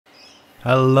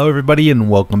Hello everybody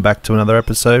and welcome back to another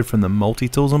episode from the Multi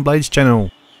Tools and Blades channel.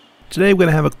 Today we're going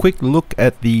to have a quick look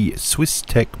at the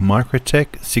Swisstech Microtech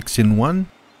 6-in-1.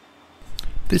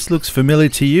 If this looks familiar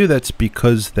to you, that's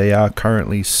because they are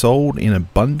currently sold in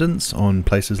abundance on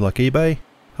places like eBay.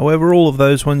 However, all of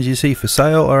those ones you see for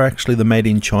sale are actually the made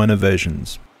in China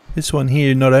versions. This one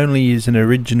here not only is an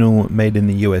original made in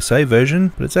the USA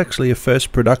version, but it's actually a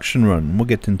first production run. We'll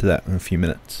get into that in a few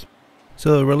minutes.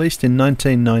 So released in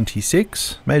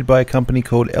 1996, made by a company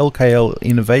called LKL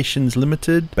Innovations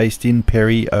Limited, based in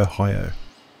Perry, Ohio.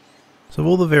 So of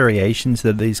all the variations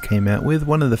that these came out with,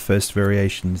 one of the first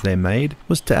variations they made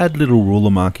was to add little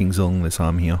ruler markings along this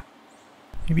arm here.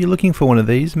 If you're looking for one of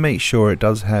these, make sure it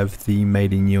does have the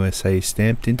Made in USA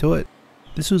stamped into it.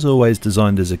 This was always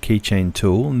designed as a keychain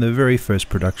tool, and the very first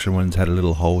production ones had a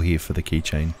little hole here for the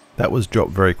keychain. That was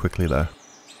dropped very quickly though.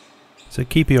 So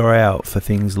keep your eye out for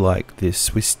things like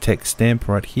this Swisstech stamp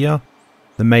right here,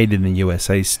 the Made in the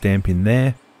USA stamp in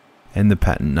there, and the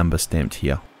patent number stamped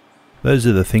here. Those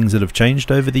are the things that have changed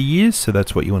over the years, so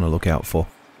that's what you want to look out for.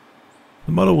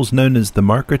 The model was known as the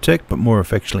Microtech, but more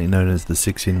affectionately known as the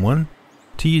 6-in-1.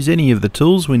 To use any of the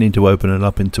tools, we need to open it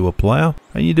up into a plier,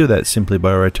 and you do that simply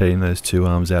by rotating those two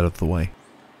arms out of the way.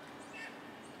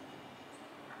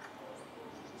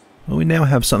 Well, we now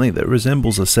have something that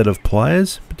resembles a set of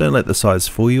pliers, but don't let the size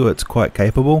fool you, it's quite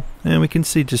capable, and we can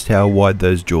see just how wide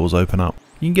those jaws open up.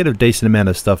 You can get a decent amount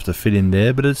of stuff to fit in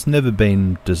there, but it's never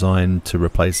been designed to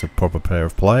replace a proper pair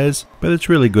of pliers, but it's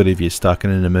really good if you're stuck in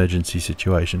an emergency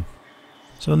situation.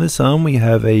 So on this arm we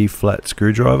have a flat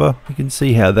screwdriver. You can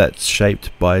see how that's shaped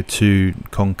by two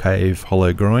concave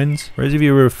hollow grinds, whereas if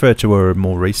you refer to a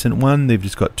more recent one, they've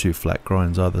just got two flat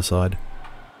grinds either side.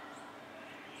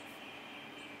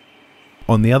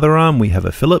 On the other arm we have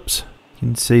a Phillips. You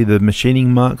can see the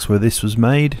machining marks where this was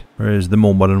made, whereas the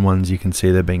more modern ones you can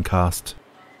see they've been cast.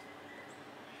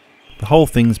 The whole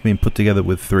thing's been put together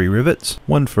with 3 rivets,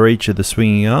 one for each of the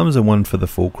swinging arms and one for the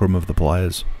fulcrum of the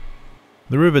pliers.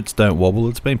 The rivets don't wobble,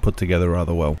 it's been put together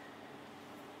rather well.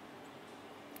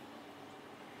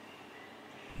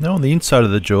 Now on the inside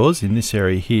of the jaws, in this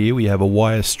area here, we have a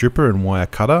wire stripper and wire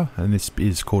cutter, and this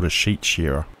is called a sheet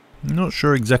shearer. I'm not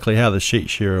sure exactly how the sheet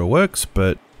shearer works,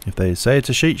 but if they say it's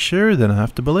a sheet shearer, then I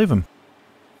have to believe them.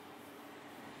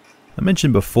 I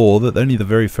mentioned before that only the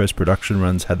very first production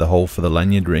runs had the hole for the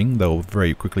lanyard ring. They were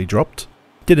very quickly dropped.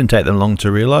 It didn't take them long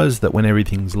to realise that when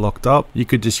everything's locked up, you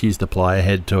could just use the plier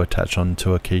head to attach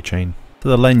onto a keychain. So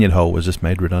the lanyard hole was just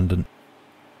made redundant.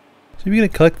 So if you're going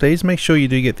to collect these, make sure you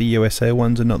do get the USA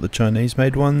ones and not the Chinese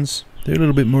made ones. They're a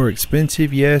little bit more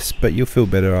expensive, yes, but you'll feel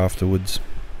better afterwards.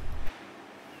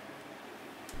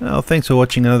 Well, thanks for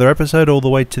watching another episode all the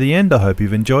way to the end. I hope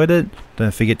you've enjoyed it.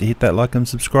 Don't forget to hit that like and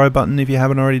subscribe button if you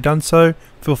haven't already done so.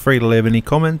 Feel free to leave any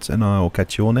comments and I will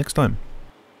catch you all next time.